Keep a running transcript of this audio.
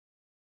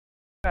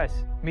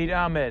Guys, meet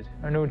Ahmed,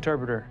 our new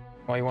interpreter.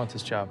 Why you want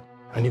this job?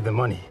 I need the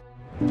money.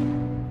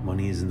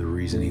 Money isn't the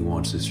reason he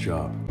wants this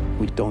job.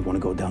 We don't want to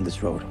go down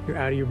this road. You're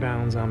out of your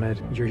bounds, Ahmed.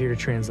 You're here to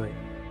translate.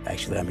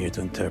 Actually, I'm here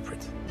to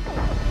interpret.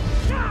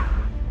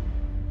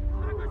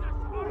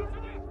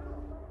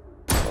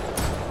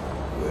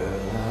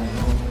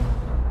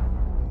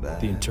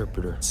 The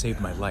interpreter saved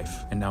my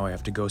life, and now I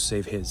have to go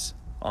save his.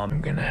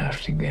 I'm gonna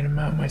have to get him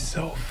out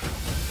myself.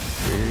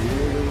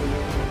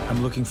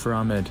 I'm looking for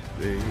Ahmed.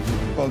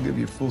 I'll give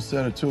you a full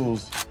set of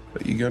tools,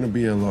 but you're gonna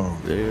be alone.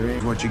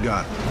 What you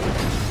got?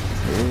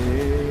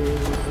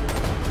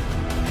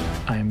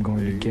 I am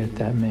going to get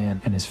that man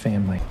and his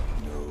family.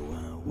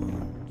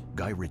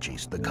 Guy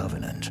Ritchie's The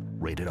Covenant,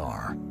 rated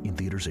R, in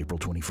theaters April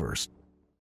 21st.